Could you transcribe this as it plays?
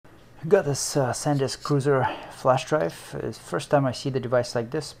Got this Sandisk Cruiser flash drive. It's the first time I see the device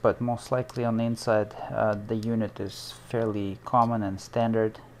like this, but most likely on the inside the unit is fairly common and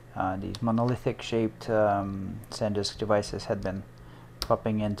standard. These monolithic shaped Sandisk devices had been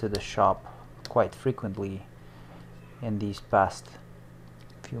popping into the shop quite frequently in these past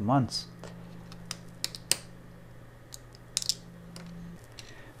few months.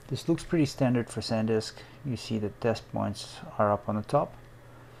 This looks pretty standard for Sandisk. You see the test points are up on the top.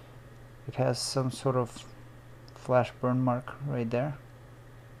 It has some sort of flash burn mark right there.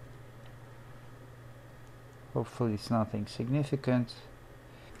 Hopefully it's nothing significant.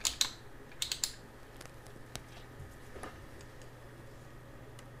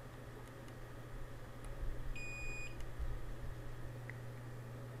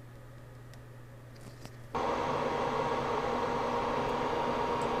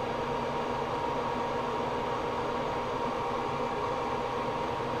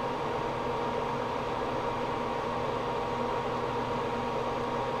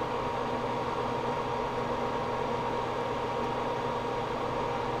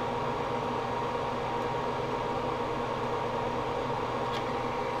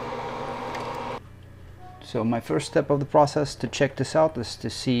 So my first step of the process to check this out is to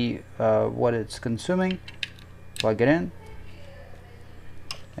see what it's consuming, plug it in,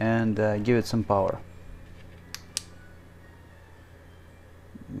 and give it some power.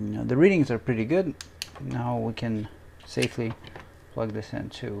 Now, the readings are pretty good. Now we can safely plug this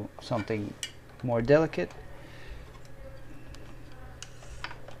into something more delicate,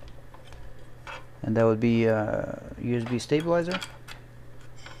 and that would be a USB stabilizer.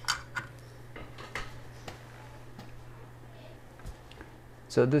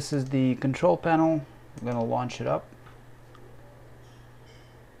 So this is the control panel. I'm going to launch it up.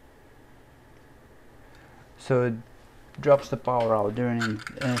 So it drops the power out during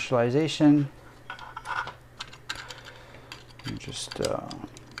initialization. You just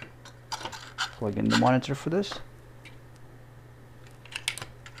plug in the monitor for this.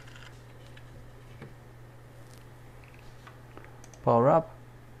 Power up.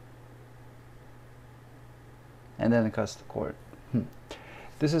 And then it cuts the cord.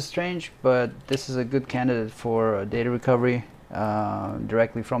 This is strange, but this is a good candidate for data recovery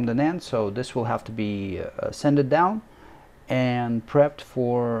directly from the NAND, so this will have to be sanded down and prepped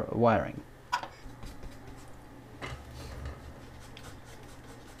for wiring.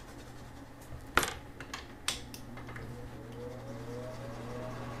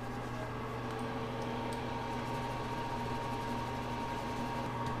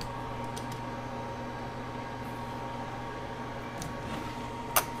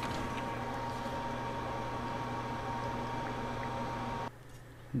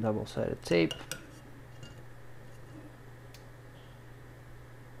 Double-sided tape.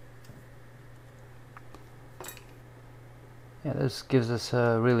 Yeah, this gives us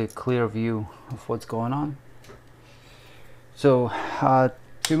a really clear view of what's going on. So,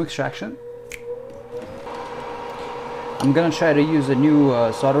 film extraction. I'm gonna try to use a new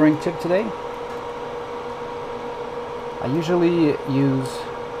soldering tip today. I usually use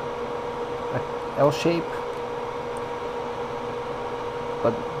a L shape,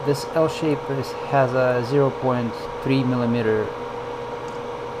 but this L shape has a 0.3 millimeter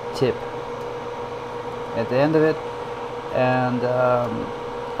tip at the end of it, and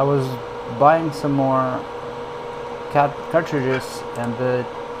I was buying some more cartridges, and the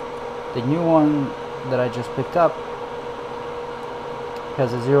new one that I just picked up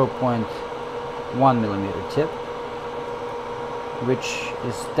has a 0.1 millimeter tip, which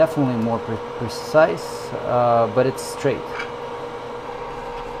is definitely more precise, but it's straight.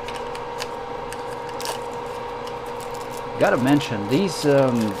 Gotta mention, these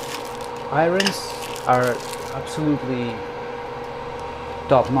irons are absolutely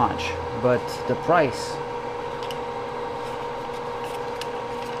top-notch, but the price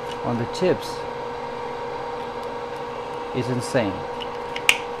on the tips is insane.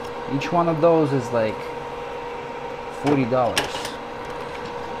 Each one of those is like $40.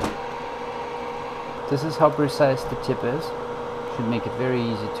 This is how precise the tip is. Should make it very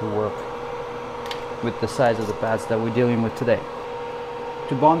easy to work with the size of the pads that we're dealing with today.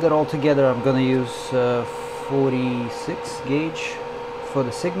 To bond it all together, I'm going to use 46 gauge for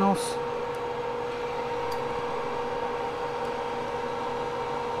the signals.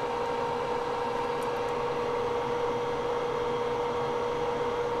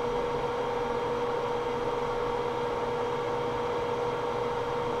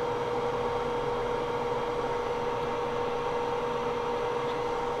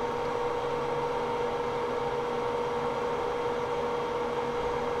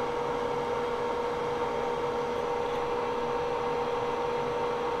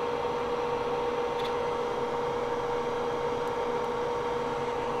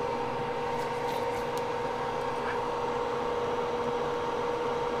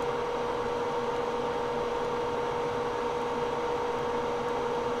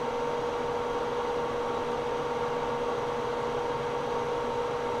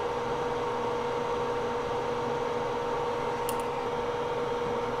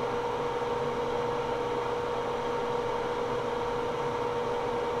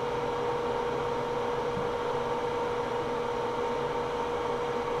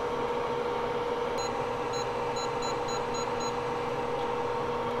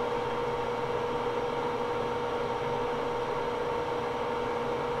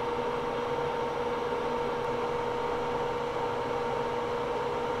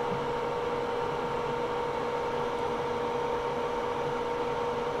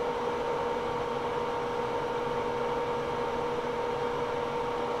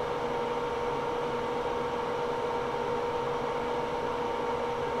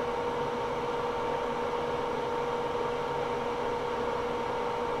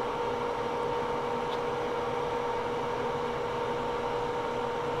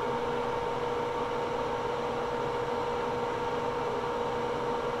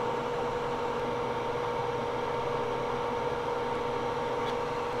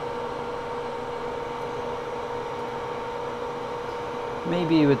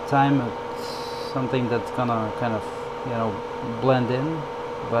 Maybe with time it's something that's gonna kind of, you know, blend in,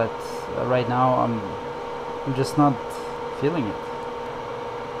 but right now I'm just not feeling it.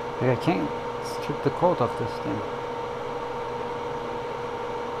 Like I can't strip the coat off this thing.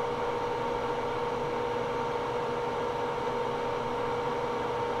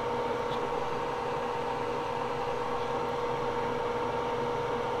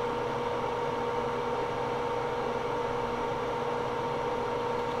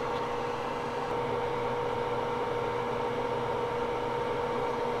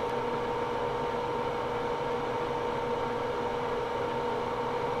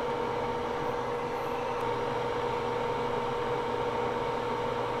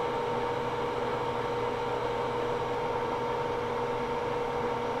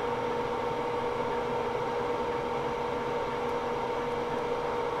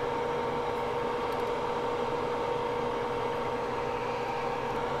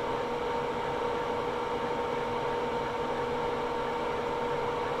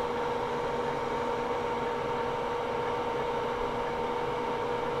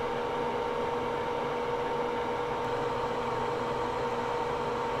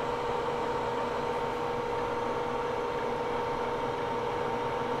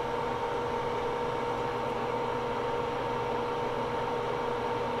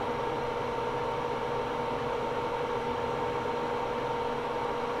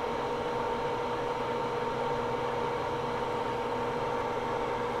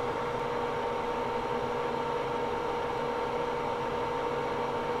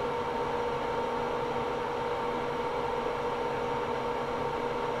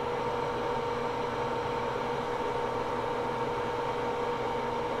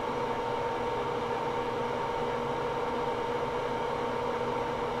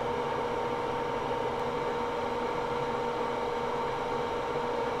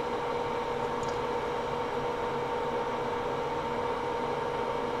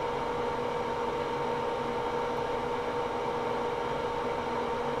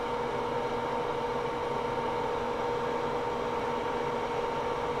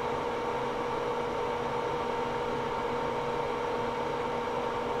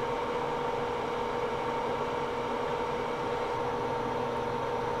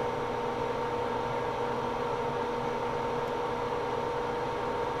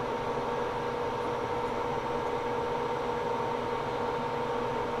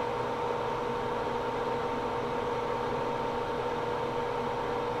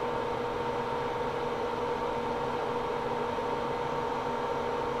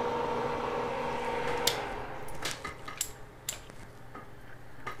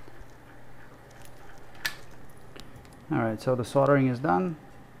 Alright, so the soldering is done.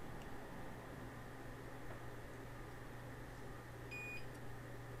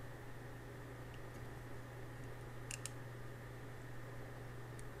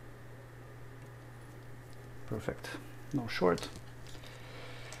 Perfect, no short.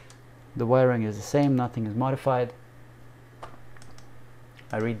 The wiring is the same, nothing is modified.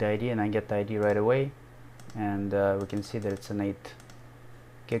 I read the ID and I get the ID right away, and we can see that it's an 8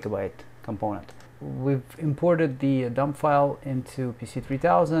 GB component. We've imported the dump file into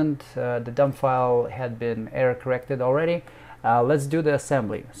PC3000. The dump file had been error corrected already. Let's do the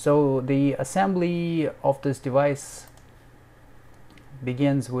assembly. So the assembly of this device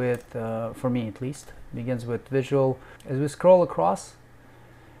begins with, for me at least, begins with visual. As we scroll across,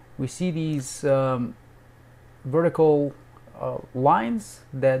 we see these vertical lines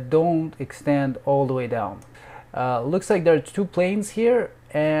that don't extend all the way down. Looks like there are two planes here,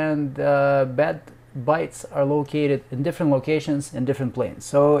 and bad bytes are located in different locations in different planes.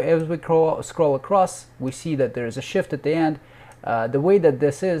 So as we scroll across, we see that there is a shift at the end. The way that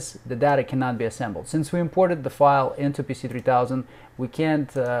this is, the data cannot be assembled. Since we imported the file into PC3000, we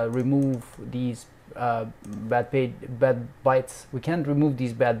can't remove these bad bytes. We can't remove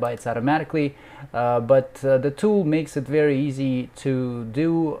these bad bytes automatically, but the tool makes it very easy to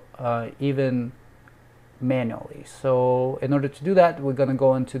do, even manually. So in order to do that, we're going to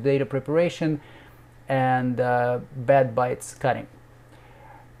go into data preparation and bad bytes cutting.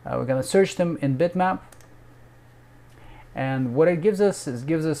 We're going to search them in bitmap, and what it gives us is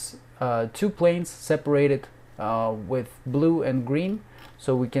two planes separated with blue and green,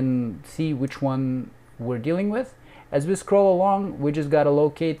 so we can see which one we're dealing with. As we scroll along, we just got to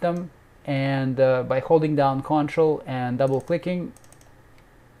locate them, and by holding down Ctrl and double clicking,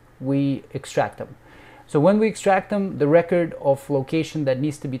 we extract them. So when we extract them, the record of location that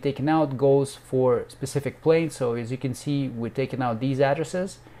needs to be taken out goes for specific planes. So as you can see, we're taking out these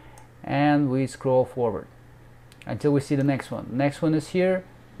addresses, and we scroll forward. until we see the next one. Next one is here.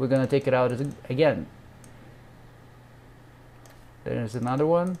 We're gonna take it out again. There's another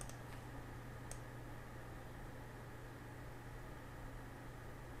one.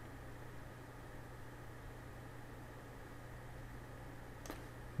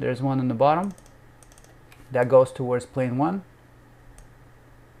 There's one in the bottom that goes towards plane 1.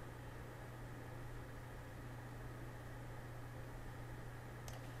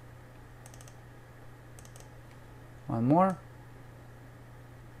 One more.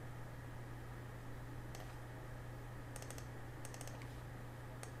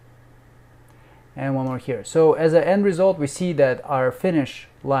 And one more here. So as an end result, we see that our finish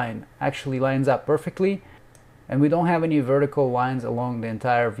line actually lines up perfectly, and we don't have any vertical lines along the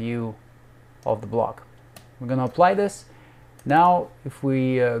entire view of the block. We're going to apply this. Now if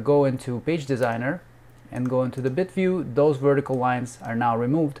we go into Page Designer and go into the bit view, those vertical lines are now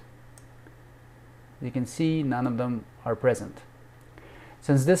removed. You can see none of them are present.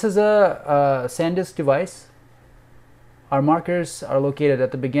 Since this is a Sandisk device, our markers are located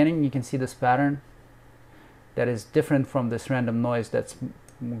at the beginning. You can see this pattern that is different from this random noise that's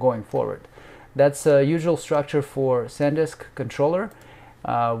going forward. That's a usual structure for Sandisk controller.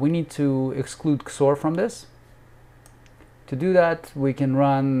 We need to exclude XOR from this. To do that, we can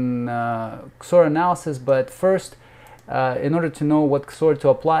run XOR analysis, but first, in order to know what XOR to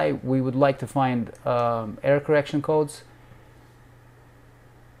apply, we would like to find error correction codes.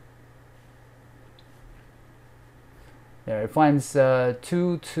 There, it finds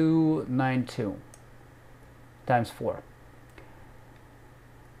 2292 times 4.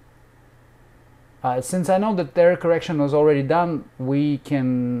 Since I know that the error correction was already done, we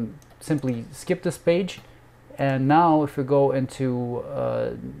can simply skip this page. And now if we go into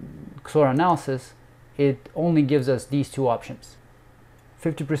XOR analysis, it only gives us these two options.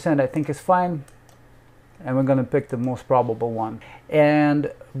 50% I think is fine, and we're going to pick the most probable one.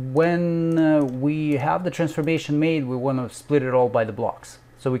 And when we have the transformation made, we want to split it all by the blocks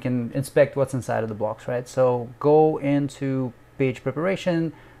so we can inspect what's inside of the blocks, right? So go into page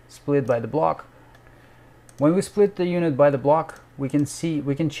preparation, split by the block. When we split the unit by the block, we can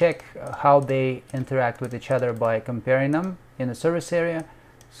check how they interact with each other by comparing them in the service area.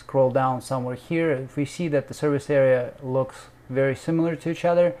 Scroll down somewhere here. If we see that the service area looks very similar to each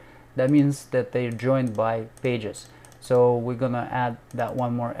other, that means that they're joined by pages. So we're gonna add that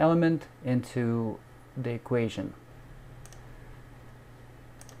one more element into the equation.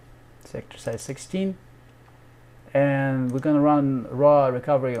 It's exercise 16. And we're gonna run raw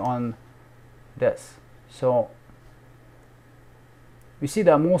recovery on this. So we see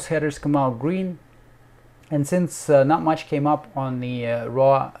that most headers come out green, and since not much came up on the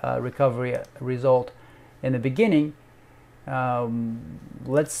raw recovery result in the beginning,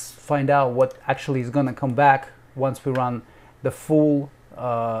 let's find out what actually is going to come back once we run the full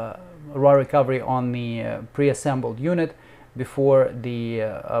raw recovery on the pre-assembled unit before the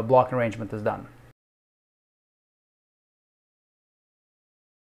block arrangement is done.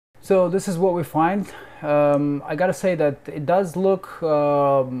 So this is what we find. I gotta say that it does look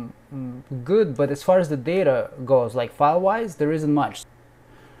good, but as far as the data goes, like file-wise, there isn't much.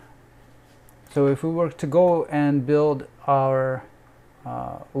 So if we were to go and build our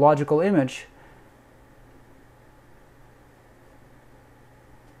logical image,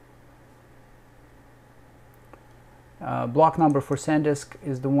 block number for Sandisk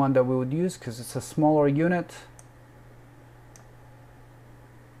is the one that we would use because it's a smaller unit.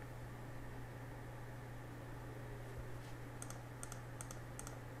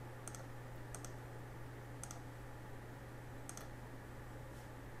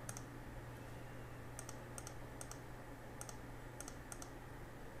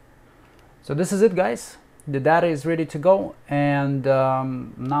 So this is it, guys. The data is ready to go, and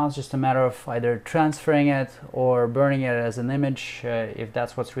now it's just a matter of either transferring it or burning it as an image, if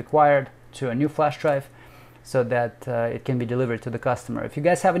that's what's required, to a new flash drive so that it can be delivered to the customer. If you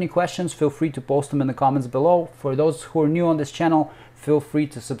guys have any questions, feel free to post them in the comments below. For those who are new on this channel, feel free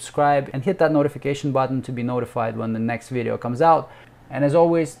to subscribe and hit that notification button to be notified when the next video comes out. And as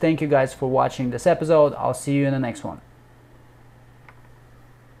always, thank you guys for watching this episode. I'll see you in the next one.